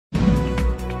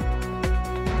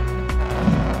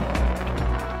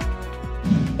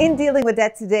In Dealing with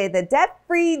Debt today, the Debt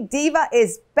Free Diva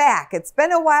is back. It's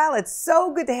been a while. It's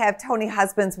so good to have Toni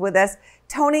Husbands with us.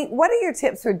 Toni, what are your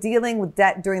tips for dealing with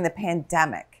debt during the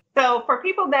pandemic? So for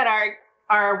people that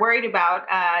are worried about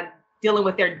dealing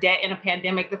with their debt in a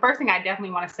pandemic, the first thing I definitely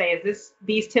want to say is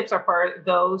these tips are for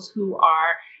those who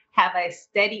have a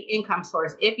steady income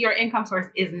source. If your income source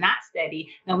is not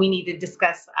steady, then we need to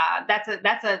discuss, that's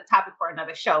a topic for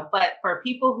another show. But for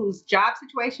people whose job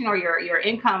situation or your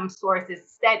income source is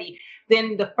steady,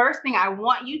 then the first thing I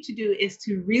want you to do is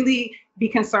to really be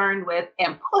concerned with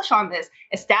and push on this,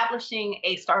 establishing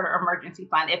a starter emergency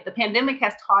fund. If the pandemic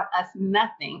has taught us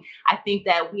nothing, I think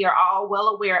that we are all well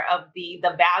aware of the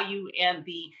value and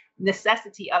the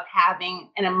necessity of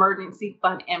having an emergency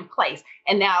fund in place.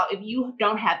 And now, if you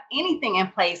don't have anything in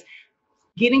place,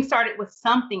 getting started with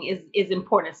something is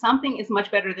important. Something is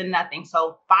much better than nothing.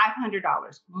 So $500,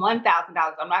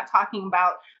 $1,000. I'm not talking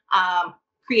about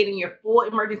creating your full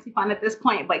emergency fund at this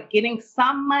point, but getting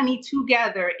some money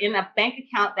together in a bank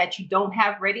account that you don't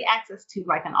have ready access to,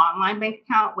 like an online bank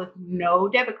account with no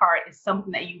debit card, is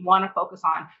something that you want to focus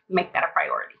on. Make that a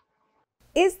priority.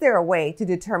 Is there a way to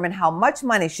determine how much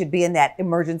money should be in that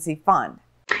emergency fund?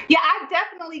 Yeah, I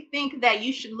definitely think that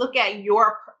you should look at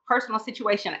your personal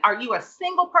situation. Are you a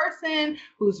single person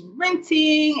who's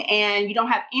renting and you don't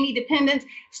have any dependents?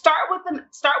 Start with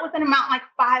an amount like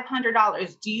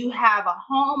 $500. Do you have a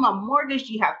home, a mortgage?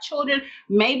 Do you have children?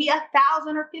 Maybe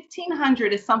 $1,000 or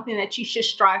 $1,500 is something that you should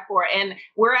strive for. And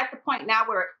we're at the point now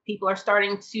where people are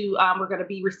starting to, we're going to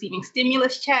be receiving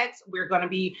stimulus checks. We're going to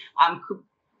be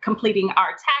completing our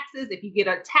taxes. If you get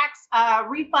a tax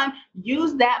refund,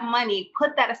 use that money,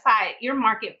 put that aside,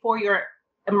 earmark it for your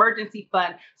emergency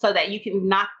fund so that you can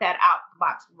knock that out the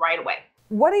box right away.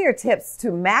 What are your tips to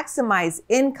maximize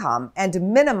income and to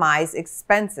minimize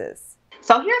expenses?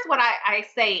 So here's what I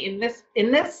say in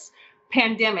this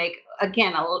pandemic.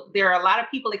 Again, there are a lot of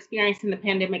people experiencing the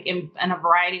pandemic in a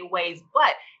variety of ways.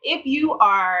 But if you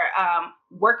are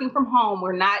working from home,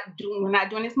 we're not doing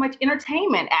as much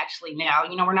entertainment actually now.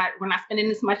 You know, we're not spending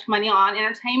as much money on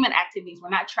entertainment activities. We're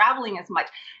not traveling as much.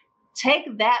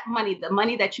 Take that money, the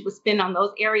money that you would spend on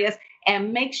those areas,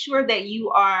 and make sure that you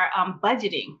are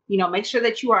budgeting. You know, make sure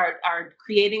that you are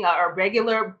creating a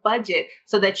regular budget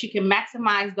so that you can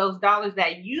maximize those dollars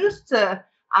that used to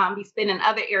be spent in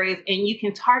other areas, and you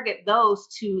can target those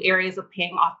to areas of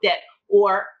paying off debt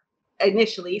or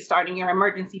initially starting your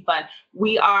emergency fund.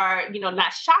 We are,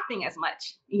 not shopping as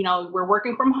much. We're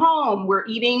working from home. We're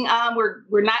eating,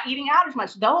 we're not eating out as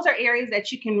much. Those are areas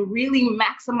that you can really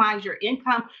maximize your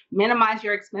income, minimize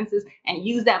your expenses, and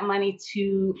use that money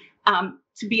to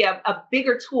be a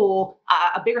bigger tool,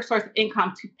 a bigger source of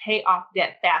income to pay off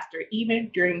debt faster,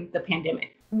 even during the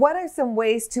pandemic. What are some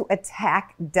ways to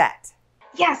attack debt?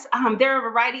 Yes, there are a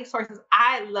variety of sources.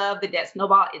 I love the debt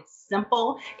snowball. It's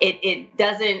simple. It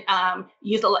doesn't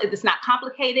use a lot. It's not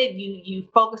complicated. You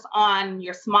focus on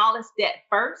your smallest debt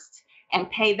first and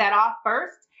pay that off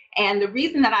first. And the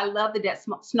reason that I love the debt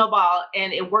snowball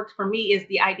and it worked for me is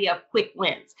the idea of quick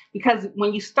wins. Because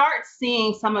when you start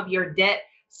seeing some of your debt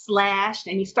slashed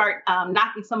and you start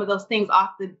knocking some of those things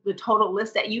off the total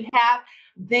list that you have,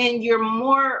 then you're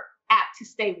more apt to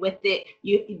stay with it.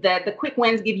 The quick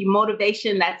wins give you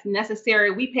motivation that's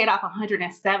necessary. We paid off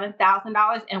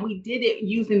 $107,000 and we did it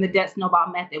using the debt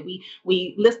snowball method.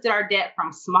 We listed our debt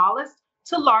from smallest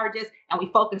to largest, and we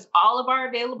focused all of our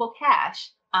available cash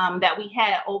that we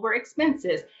had over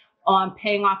expenses on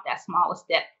paying off that smallest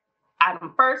debt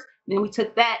item first. Then we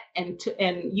took that and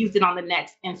used it on the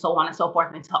next, and so on and so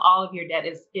forth until all of your debt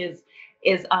is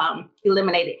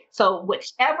eliminated. So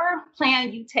whichever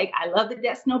plan you take, I love the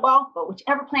debt snowball, but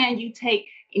whichever plan you take,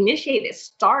 initiate it,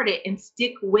 start it, and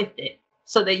stick with it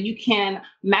so that you can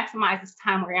maximize this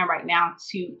time we're in right now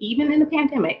to, even in the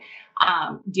pandemic,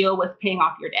 deal with paying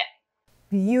off your debt.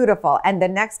 Beautiful. And the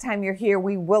next time you're here,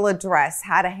 we will address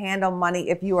how to handle money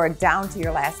if you are down to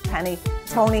your last penny.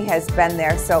 Toni has been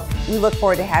there, so we look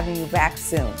forward to having you back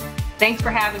soon. Thanks for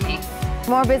having me.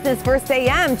 More Business First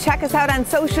AM. Check us out on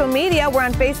social media. We're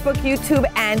on Facebook, YouTube,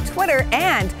 and Twitter.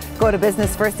 And go to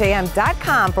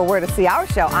businessfirstam.com for where to see our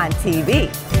show on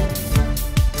TV.